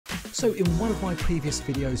So in one of my previous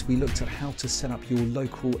videos, we looked at how to set up your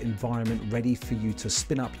local environment ready for you to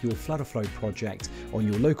spin up your FlutterFlow project on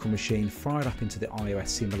your local machine, fire it up into the iOS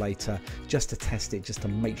simulator just to test it, just to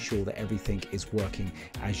make sure that everything is working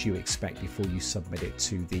as you expect before you submit it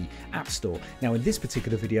to the App Store. Now in this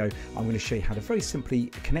particular video, I'm going to show you how to very simply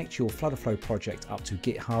connect your FlutterFlow project up to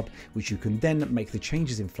GitHub, which you can then make the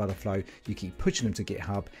changes in FlutterFlow. You keep pushing them to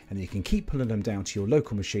GitHub and you can keep pulling them down to your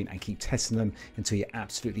local machine and keep testing them until you're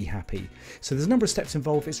absolutely happy. So there's a number of steps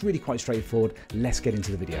involved. It's really quite straightforward. Let's get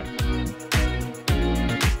into the video.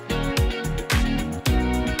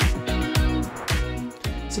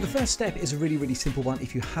 So the first step is a really simple one.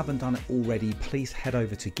 If you haven't done it already, please head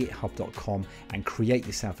over to github.com and create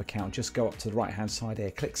yourself an account. Just go up to the right hand side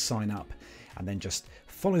here, click sign up, and then just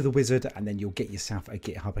follow the wizard, and then you'll get yourself a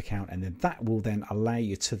GitHub account, and then that will then allow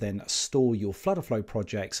you to then store your FlutterFlow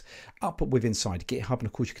projects up with inside GitHub. And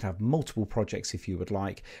of course you can have multiple projects if you would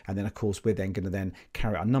like, and then of course we're then going to then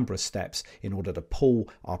carry out a number of steps in order to pull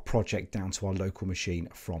our project down to our local machine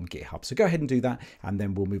from GitHub. So go ahead and do that, and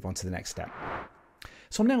then we'll move on to the next step.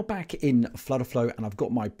 So I'm now back in FlutterFlow and I've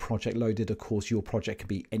got my project loaded. Of course, your project can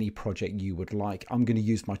be any project you would like. I'm going to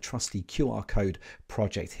use my trusty QR code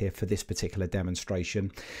project here for this particular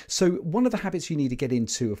demonstration. So one of the habits you need to get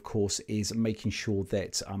into, of course, is making sure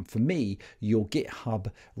that for me, your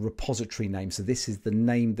GitHub repository name, so this is the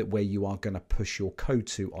name that where you are going to push your code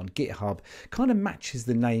to on GitHub, kind of matches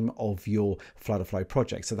the name of your FlutterFlow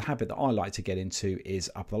project. So the habit that I like to get into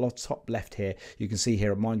is up the top left here. You can see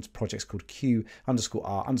here mine's project's called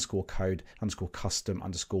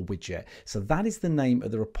Q_R_code_custom_widget. So that is the name of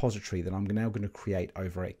the repository that I'm now going to create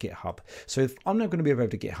over at GitHub. So if I'm not going to be over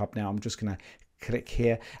to GitHub now, I'm just going to click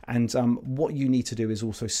here, and what you need to do is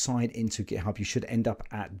also sign into GitHub. You should end up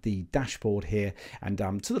at the dashboard here, and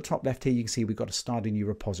to the top left here you can see we've got to start a new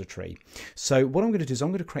repository. So what I'm going to do is I'm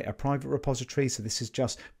going to create a private repository. So this is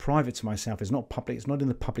just private to myself, it's not public, it's not in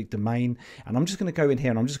the public domain, and I'm just going to go in here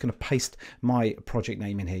and I'm just going to paste my project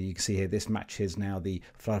name in here. You can see here this matches now the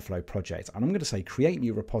FlutterFlow project, and I'm going to say create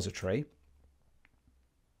new repository.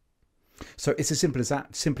 So it's as simple as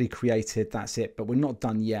that, simply created, that's it, but we're not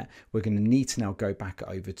done yet. We're going to need to now go back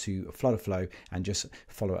over to FlutterFlow and just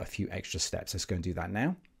follow a few extra steps. Let's go and do that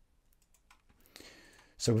now.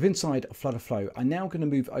 So with inside FlutterFlow, I'm now going to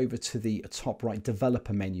move over to the top right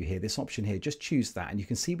developer menu here, this option here, just choose that. And you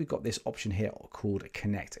can see we've got this option here called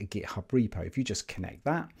connect a GitHub repo. If you just connect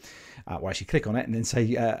that, well actually click on it and then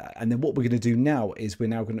say, and then what we're going to do now is we're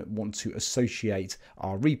now going to want to associate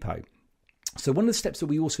our repo. So one of the steps that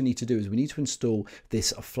we also need to do is we need to install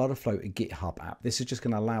this FlutterFlow GitHub app. This is just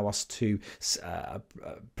going to allow us to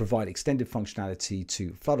provide extended functionality to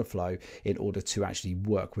FlutterFlow in order to actually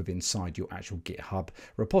work with inside your actual GitHub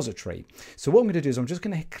repository. So what I'm going to do is I'm just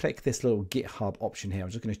going to click this little GitHub option here. I'm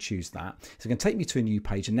just going to choose that. So it's going to take me to a new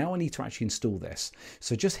page, and now I need to actually install this.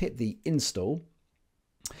 So just hit the install.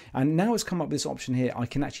 And now it's come up with this option here. I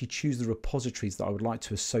can actually choose the repositories that I would like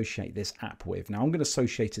to associate this app with. Now I'm going to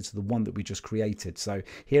associate it to the one that we just created. So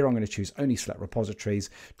here I'm going to choose only select repositories,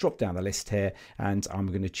 drop down the list here, and I'm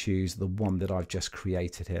going to choose the one that I've just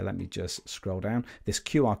created here. Let me just scroll down. This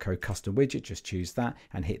QR code custom widget, just choose that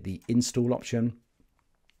and hit the install option.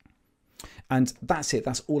 And that's it,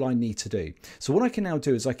 that's all I need to do. So what I can now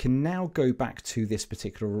do is I can now go back to this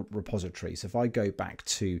particular repository. So if I go back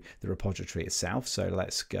to the repository itself, so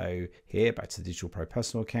let's go here, back to the Digital Pro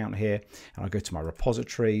personal account here, and I go to my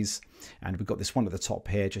repositories, and we've got this one at the top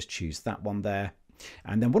here, just choose that one there.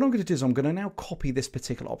 And then what I'm going to do is I'm going to now copy this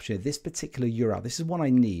particular option, this particular URL. This is what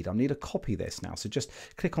I need. I need to copy this now. So just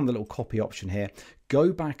click on the little copy option here,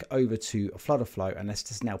 go back over to FlutterFlow, and let's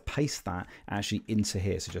just now paste that actually into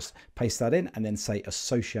here. So just paste that in and then say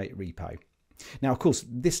associate repo. Now, of course,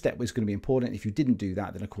 this step is going to be important. If you didn't do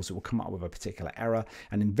that, then of course it will come up with a particular error,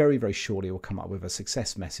 and then very shortly it will come up with a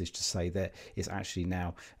success message to say that it's actually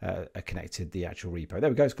now connected the actual repo.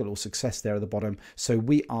 There we go, it's got a little success there at the bottom. So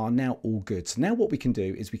we are now all good. So now what we can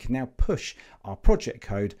do is we can now push our project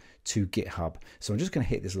code to GitHub. So I'm just going to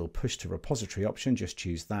hit this little push to repository option, just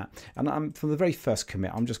choose that. And from the very first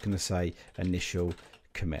commit, I'm just going to say initial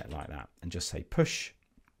commit like that and just say push.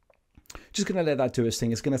 Just going to let that do its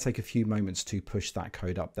thing. It's going to take a few moments to push that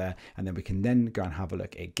code up there, and then we can then go and have a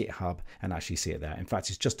look at GitHub and actually see it there. In fact,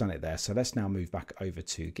 it's just done it there. So let's now move back over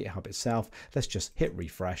to GitHub itself. Let's just hit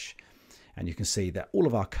refresh, and you can see that all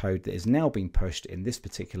of our code that is now being pushed in this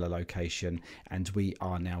particular location, and we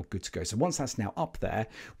are now good to go. So once that's now up there,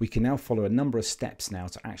 we can now follow a number of steps now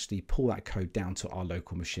to actually pull that code down to our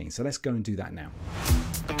local machine. So let's go and do that now.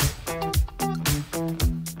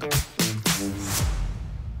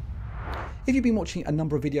 If you've been watching a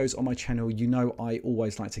number of videos on my channel, you know I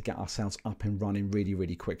always like to get ourselves up and running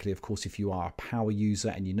really quickly. Of course, if you are a power user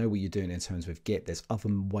and you know what you're doing in terms of Git, there's other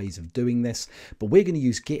ways of doing this, but we're going to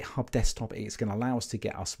use GitHub Desktop. It's going to allow us to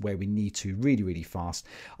get us where we need to really fast.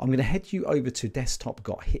 I'm going to head you over to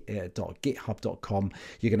desktop.github.com.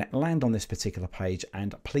 You're going to land on this particular page,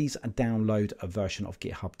 and please download a version of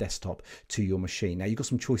GitHub Desktop to your machine. Now, you've got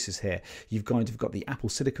some choices here. You've kind of got the Apple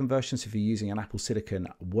Silicon version, so if you're using an Apple Silicon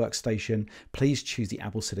workstation, please choose the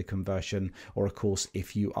Apple Silicon version, or of course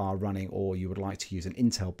if you are running or you would like to use an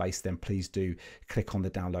Intel base, then please do click on the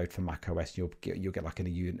download for macOS. You'll get like a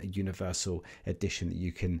universal edition that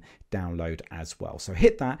you can download as well. So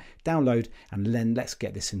hit that, download, and then let's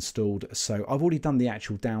get this installed. So I've already done the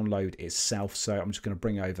actual download itself, so I'm just going to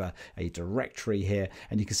bring over a directory here,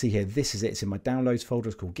 and you can see here this is it. It's in my downloads folder.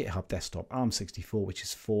 It's called GitHub Desktop ARM64, which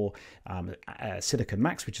is for Silicon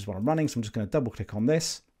Macs, which is what I'm running. So I'm just going to double click on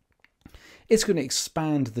this. It's going to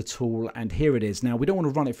expand the tool, and here it is. Now, we don't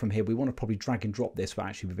want to run it from here. We want to probably drag and drop this, but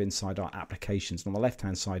actually within inside our applications. And on the left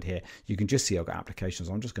hand side here, you can just see I've got applications.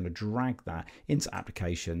 I'm just going to drag that into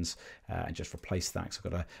applications and just replace that. So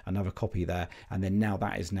I've got another copy there, and then now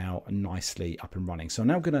that is now nicely up and running. So I'm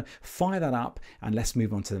now going to fire that up, and let's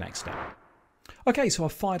move on to the next step. Okay, so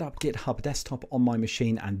I've fired up GitHub Desktop on my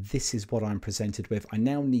machine, and this is what I'm presented with. I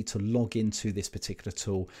now need to log into this particular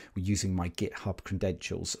tool using my GitHub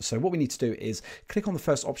credentials. So what we need to do is click on the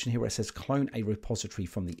first option here where it says clone a repository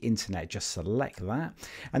from the internet. Just select that.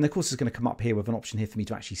 And of course, it's going to come up here with an option here for me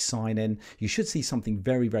to actually sign in. You should see something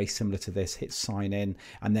very similar to this. Hit sign in,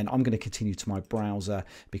 and then I'm going to continue to my browser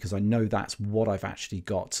because I know that's what I've actually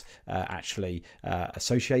got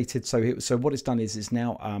associated. So what it's done is it's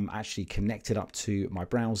now actually connected up to my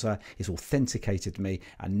browser. It's authenticated me,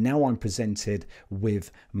 and now I'm presented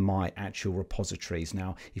with my actual repositories.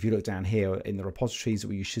 Now, if you look down here in the repositories,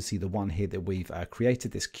 you should see the one here that we've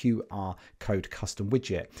created, this QR code custom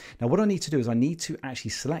widget. Now, what I need to do is I need to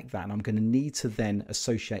actually select that, and I'm going to need to then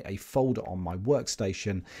associate a folder on my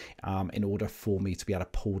workstation in order for me to be able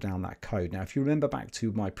to pull down that code. Now, if you remember back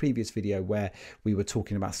to my previous video where we were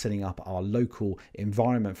talking about setting up our local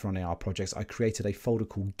environment for running our projects, I created a folder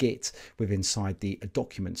called Git inside the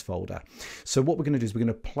documents folder. So what we're going to do is we're going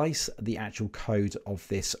to place the actual code of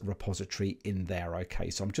this repository in there. Okay,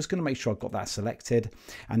 so I'm just going to make sure I've got that selected,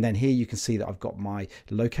 and then here you can see that I've got my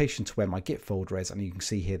location to where my Git folder is, and you can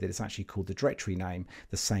see here that it's actually called the directory name,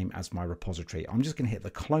 the same as my repository. I'm just going to hit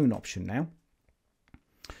the clone option now.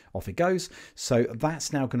 Off it goes. So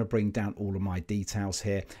that's now going to bring down all of my details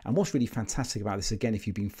here. And what's really fantastic about this, again, if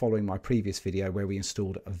you've been following my previous video where we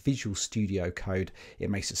installed a Visual Studio Code, it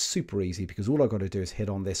makes it super easy because all I've got to do is hit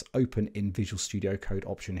on this open in Visual Studio Code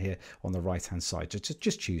option here on the right hand side.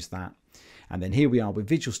 Just choose that. And then here we are with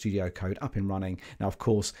Visual Studio Code up and running. Now, of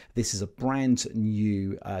course, this is a brand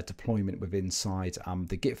new deployment within inside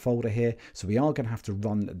the Git folder here. So we are going to have to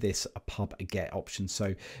run this pub get option.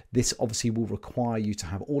 So this obviously will require you to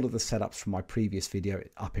have all of the setups from my previous video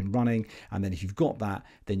up and running. And then if you've got that,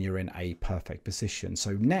 then you're in a perfect position.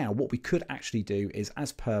 So now what we could actually do is,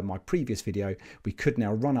 as per my previous video, we could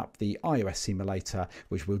now run up the iOS simulator,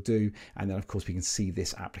 which we'll do. And then, of course, we can see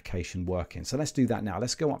this application working. So let's do that now.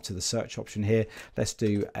 Let's go up to the search option here. Let's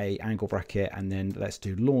do a angle bracket, and then let's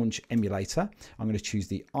do launch emulator. I'm going to choose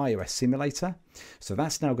the iOS simulator. So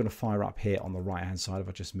that's now going to fire up here on the right hand side. If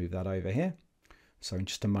I just move that over here. So in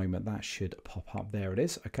just a moment, that should pop up. There it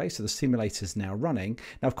is. Okay, so the simulator is now running.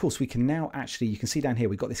 Now, of course, we can now actually, you can see down here,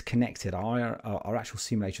 we've got this connected. Our actual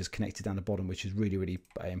simulator is connected down the bottom, which is really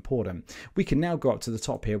important. We can now go up to the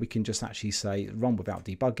top here. We can just actually say run without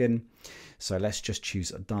debugging. So let's just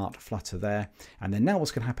choose a Dart Flutter there. And then now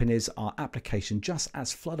what's going to happen is our application, just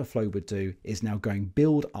as FlutterFlow would do, is now going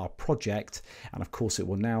build our project. And of course, it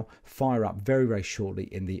will now fire up very shortly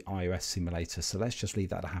in the iOS simulator. So let's just leave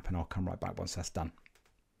that to happen. I'll come right back once that's done.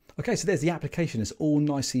 Okay, so there's the application. It's all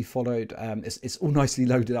nicely followed. It's all nicely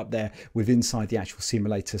loaded up there with inside the actual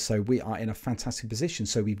simulator. So we are in a fantastic position.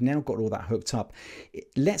 So we've now got all that hooked up.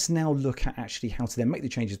 Let's now look at actually how to then make the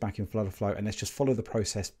changes back in FlutterFlow, and let's just follow the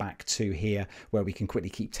process back to here where we can quickly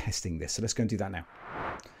keep testing this. So let's go and do that now.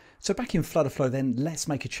 So back in FlutterFlow then, let's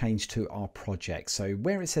make a change to our project. So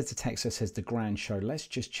where it says the text that says the grand show, let's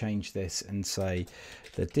just change this and say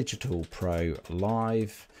the Digital Pro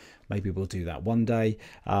Live. Maybe we'll do that one day.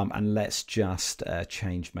 And let's just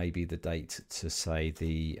change maybe the date to say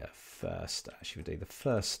the 1st. Actually, we'll do the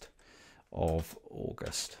 1st of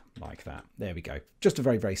August. like that. There we go. Just a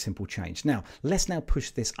very, very simple change. Now, let's now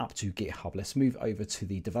push this up to GitHub. Let's move over to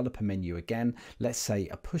the developer menu again. Let's say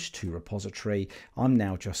a push to repository. I'm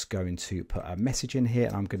now just going to put a message in here,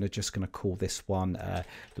 and I'm just going to call this one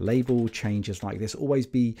label changes like this. Always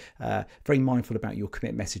be very mindful about your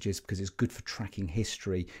commit messages because it's good for tracking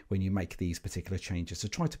history when you make these particular changes. So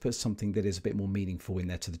try to put something that is a bit more meaningful in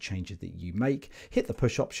there to the changes that you make. Hit the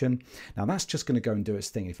push option. Now that's just going to go and do its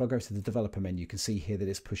thing. If I go to the developer menu, you can see here that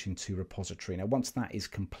it's pushing to repository. Now once that is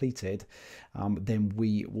completed, then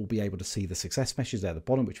we will be able to see the success message there at the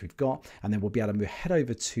bottom, which we've got, and then we'll be able to head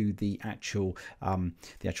over to the actual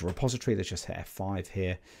repository. Let's just hit F5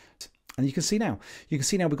 here. And you can see now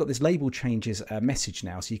we've got this label changes message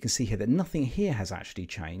now. So you can see here that nothing here has actually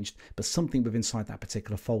changed, but something within inside that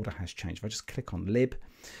particular folder has changed. If I just click on lib,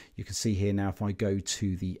 you can see here now, if I go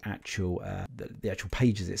to the actual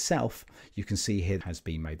pages itself, you can see here it has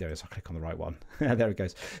been made. There it is. I click on the right one. There it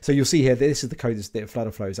goes. So you'll see here that this is the code that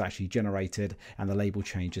FlutterFlow has actually generated, and the label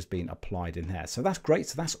change has been applied in there. So that's great.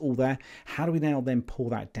 So that's all there. How do we now then pull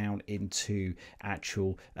that down into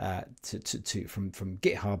actual from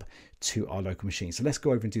GitHub to our local machine? So let's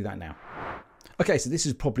go over and do that now. Okay, so this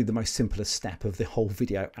is probably the most simplest step of the whole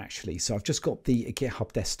video actually. So I've just got the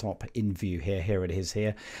GitHub desktop in view here. Here it is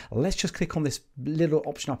here. Let's just click on this little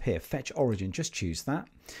option up here, fetch origin, just choose that.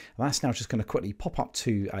 And that's now just going to quickly pop up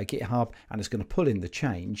to GitHub, and it's going to pull in the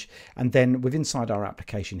change. And then within inside our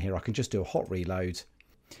application here, I can just do a hot reload.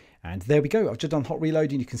 And there we go. I've just done hot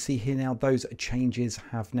reload, and you can see here now those changes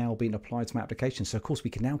have now been applied to my application. So of course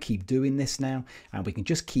we can now keep doing this now, and we can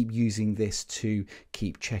just keep using this to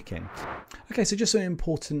keep checking. Okay, so just some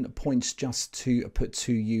important points just to put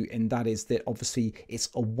to you, and that is that obviously it's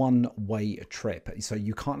a one-way trip. So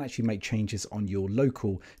you can't actually make changes on your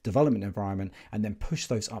local development environment and then push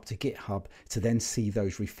those up to GitHub to then see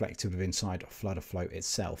those reflected inside FlutterFlow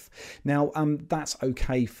itself. Now that's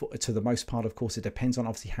okay to the most part. Of course, it depends on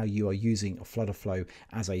obviously how you are using FlutterFlow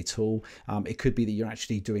as a tool. It could be that you're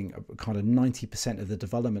actually doing a kind of 90% of the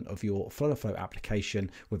development of your FlutterFlow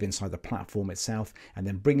application within inside the platform itself, and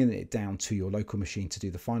then bringing it down to your local machine to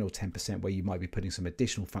do the final 10% where you might be putting some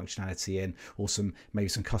additional functionality in, or maybe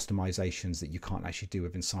some customizations that you can't actually do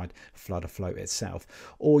within inside FlutterFlow itself.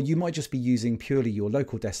 Or you might just be using purely your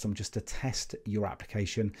local desktop just to test your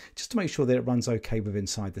application, just to make sure that it runs okay within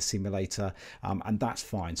inside the simulator, and that's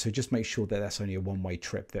fine. So just make sure that that's only a one-way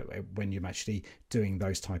trip that when you're actually doing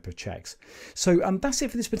those type of checks. So that's it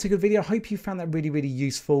for this particular video. I hope you found that really, really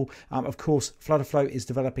useful. Of course, FlutterFlow is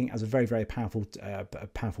developing as a very, very powerful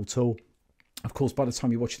tool. Of course, by the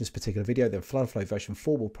time you're watching this particular video, then FlutterFlow version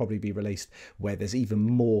 4 will probably be released, where there's even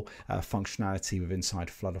more functionality within inside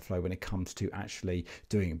FlutterFlow when it comes to actually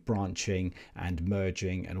doing branching and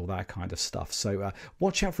merging and all that kind of stuff. So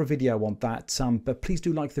watch out for a video on that. But please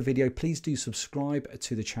do like the video. Please do subscribe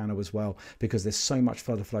to the channel as well, because there's so much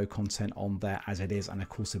FlutterFlow content on there as it is. And of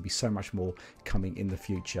course, there'll be so much more coming in the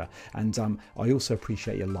future. And I also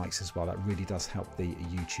appreciate your likes as well. That really does help the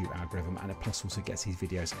YouTube algorithm, and it plus also gets these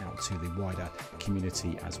videos out to the wider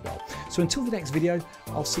community as well. So until the next video,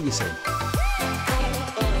 I'll see you soon.